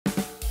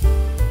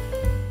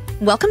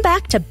Welcome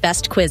back to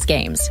Best Quiz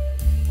Games.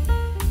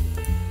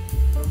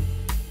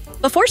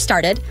 Before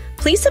started,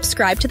 please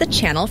subscribe to the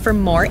channel for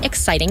more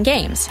exciting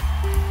games.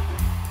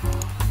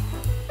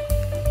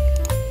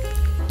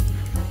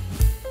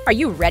 Are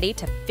you ready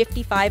to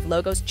 55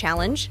 Logos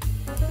Challenge?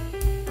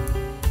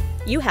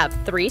 You have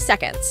 3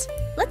 seconds.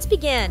 Let's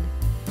begin.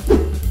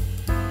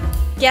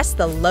 Guess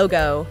the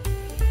logo.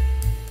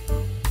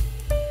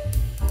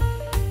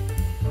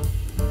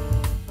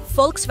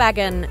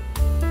 Volkswagen.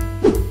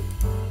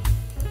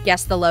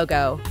 Guess the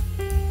logo.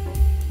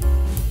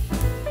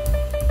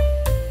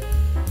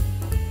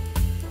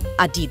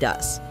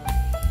 Adidas.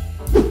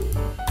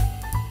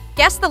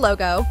 Guess the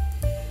logo.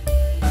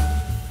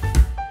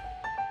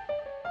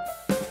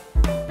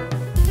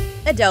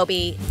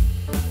 Adobe.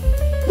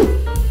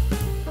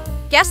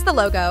 Guess the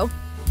logo.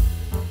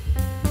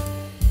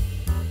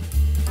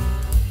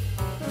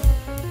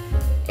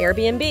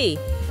 Airbnb.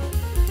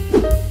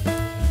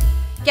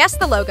 Guess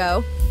the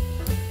logo.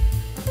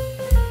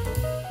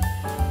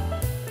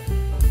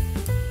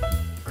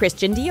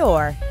 Christian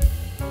Dior.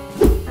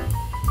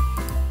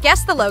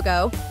 Guess the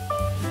logo.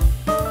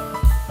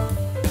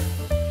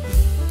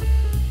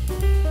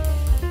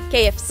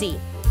 KFC.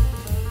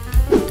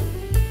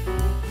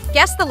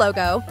 Guess the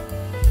logo.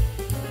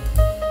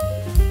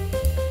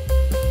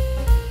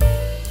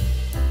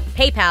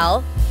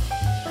 PayPal.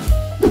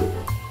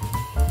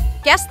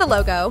 Guess the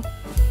logo.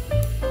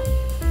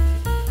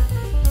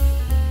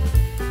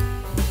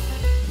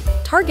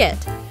 Target.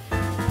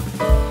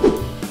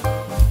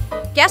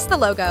 Guess the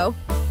logo.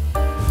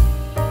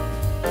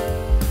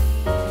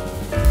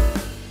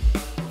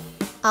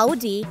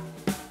 Audi.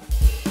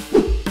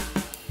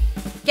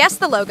 Guess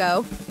the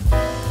logo.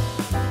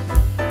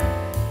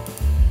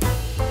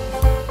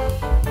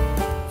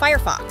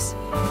 Firefox.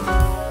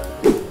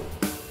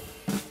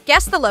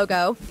 Guess the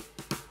logo.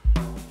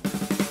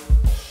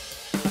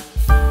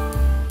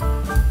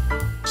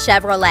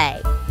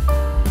 Chevrolet.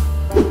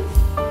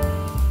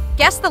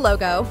 Guess the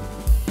logo.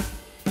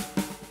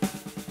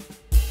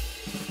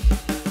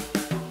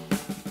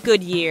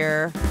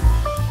 Goodyear.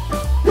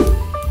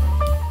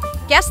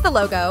 Guess the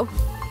logo.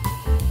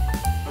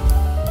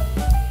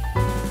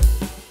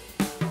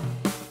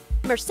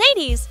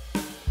 Mercedes.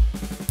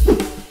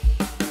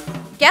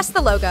 Guess the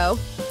logo.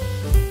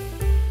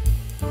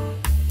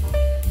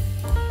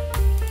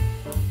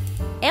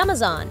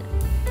 Amazon.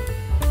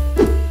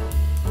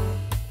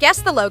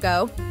 Guess the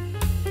logo.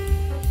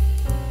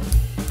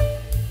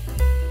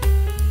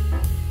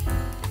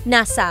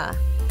 NASA.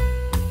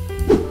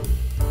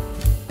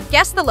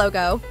 Guess the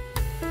logo.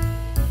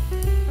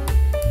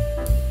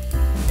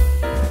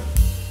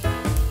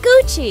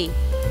 Gucci.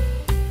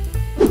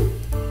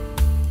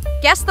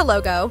 Guess the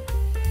logo.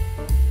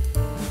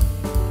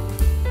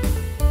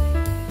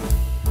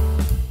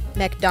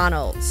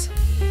 McDonald's.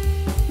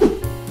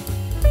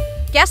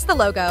 Guess the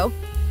logo.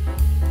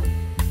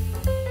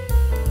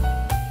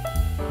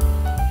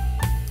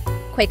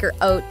 Quaker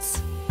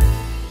Oats.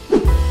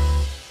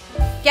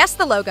 Guess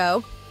the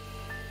logo.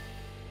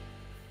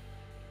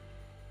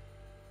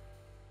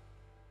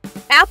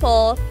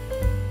 Apple.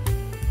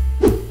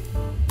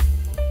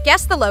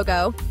 Guess the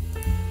logo.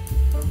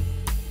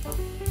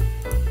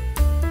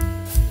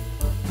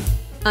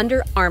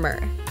 Under Armour.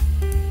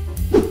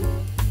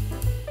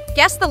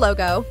 Guess the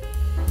logo.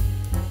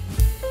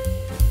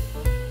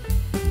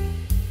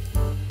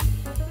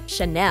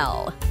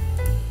 Chanel.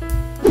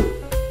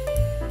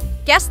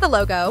 Guess the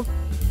logo.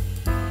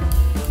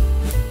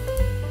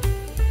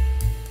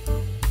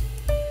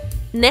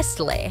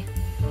 Nestle.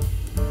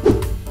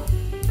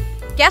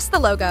 Guess the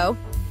logo.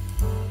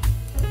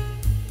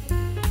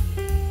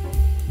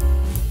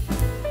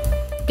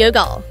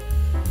 Google.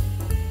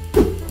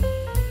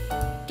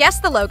 Guess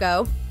the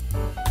logo.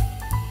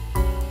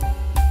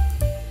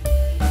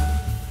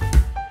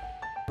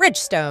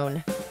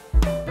 Bridgestone.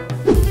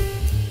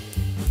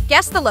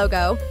 Guess the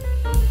logo.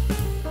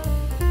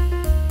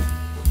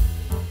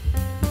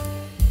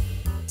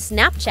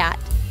 Snapchat.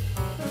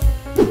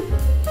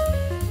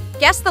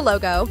 Guess the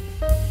logo.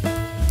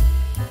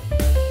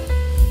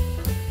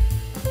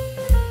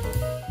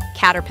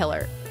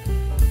 Caterpillar.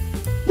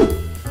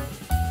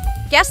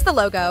 Guess the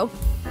logo.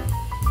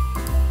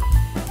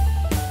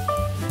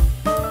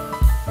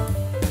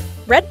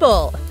 Red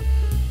Bull.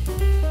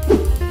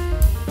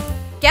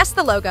 Guess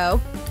the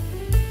logo.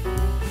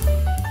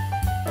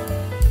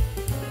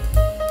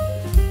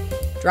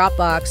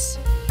 Dropbox.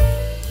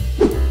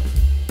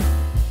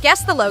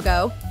 Guess the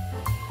logo.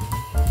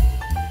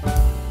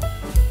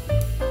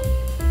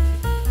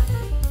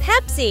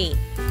 Pepsi.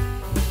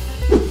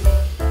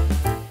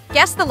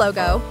 Guess the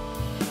logo.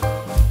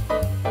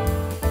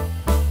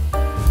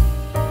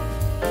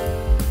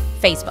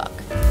 Facebook.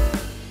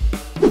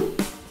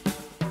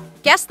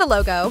 Guess the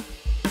logo.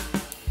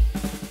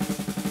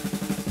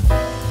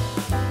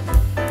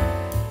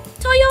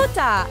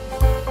 Toyota.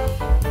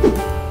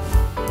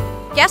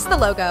 Guess the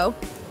logo.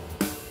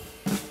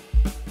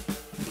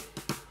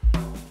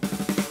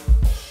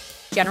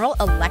 General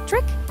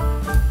Electric?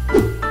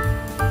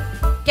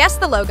 Guess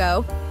the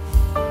logo.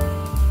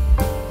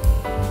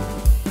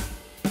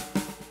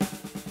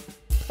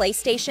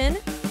 PlayStation.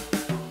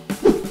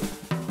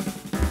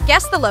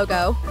 Guess the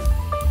logo.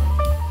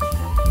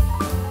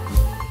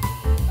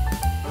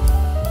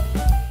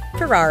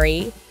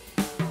 Ferrari.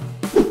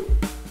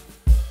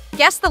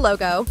 Guess the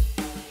logo.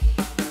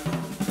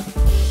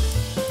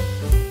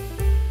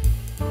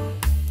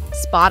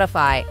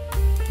 Spotify.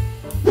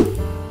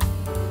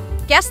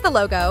 Guess the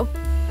logo.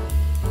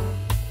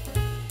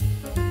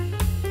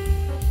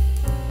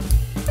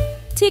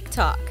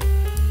 TikTok.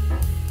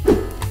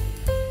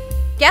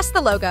 Guess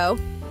the logo.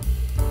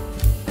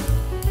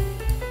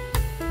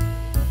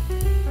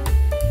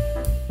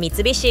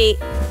 Mitsubishi.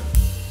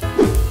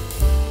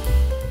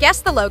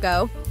 Guess the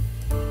logo.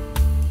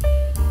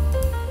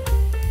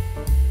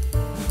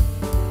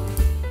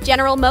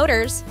 General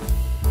Motors.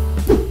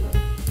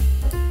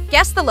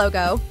 Guess the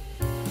logo.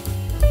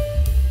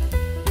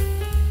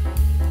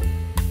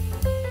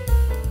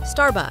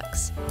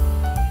 Starbucks.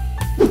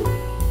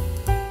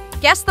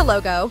 Guess the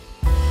logo.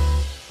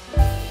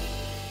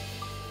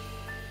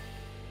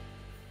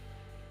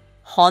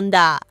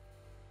 Honda.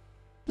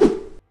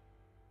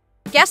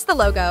 Guess the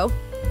logo.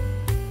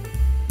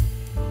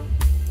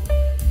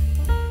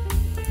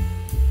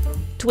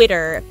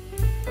 Twitter.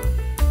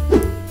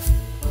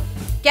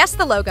 Guess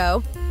the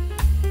logo.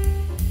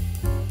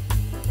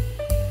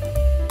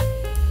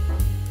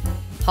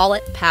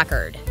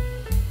 Hewlett-Packard.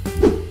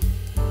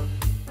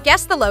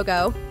 Guess the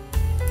logo.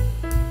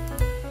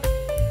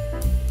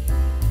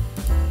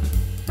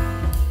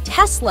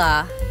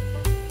 Tesla.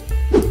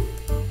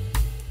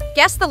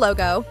 Guess the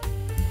logo.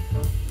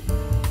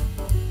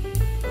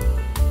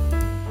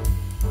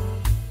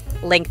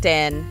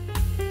 LinkedIn.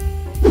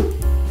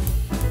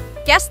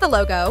 Guess the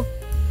logo.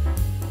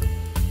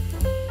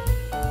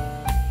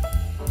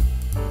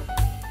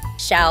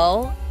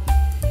 Shell.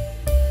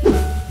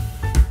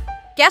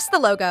 Guess the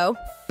logo.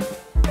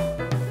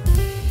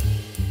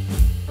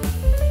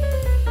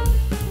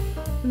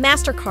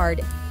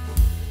 MasterCard.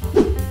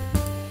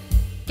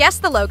 Guess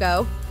the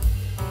logo.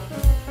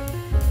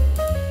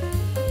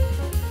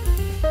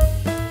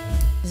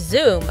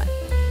 Zoom.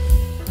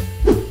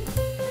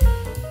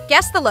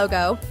 Guess the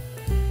logo.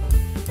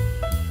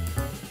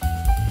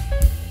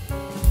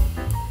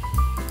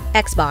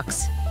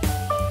 Xbox.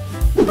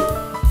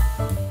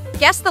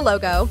 Guess the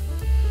logo.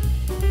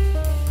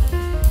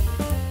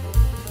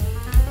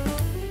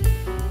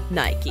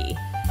 Nike.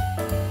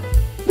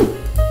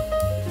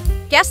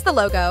 Guess the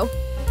logo.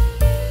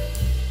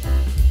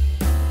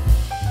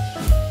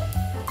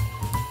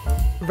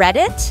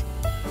 Reddit.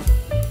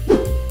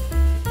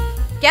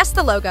 Guess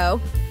the logo.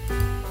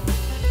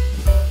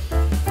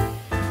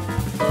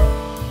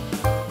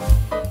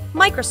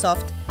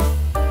 Microsoft.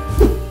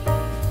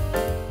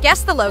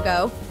 Guess the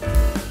logo.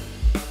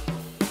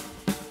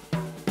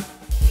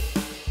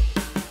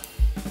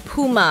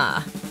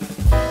 Puma.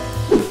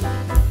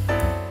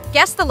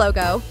 Guess the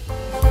logo.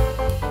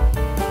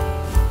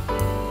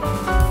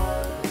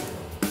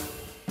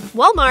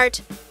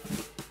 Walmart.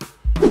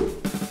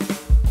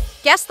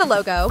 Guess the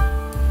logo.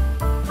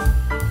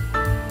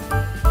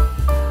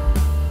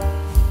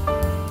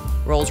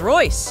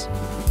 Rolls-Royce.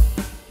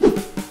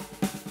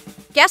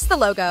 Guess the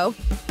logo.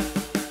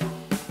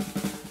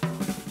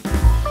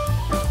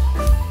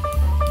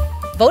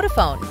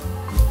 Vodafone.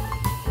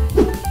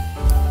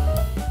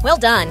 Well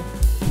done.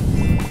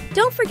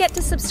 Don't forget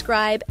to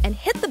subscribe and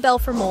hit the bell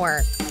for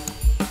more.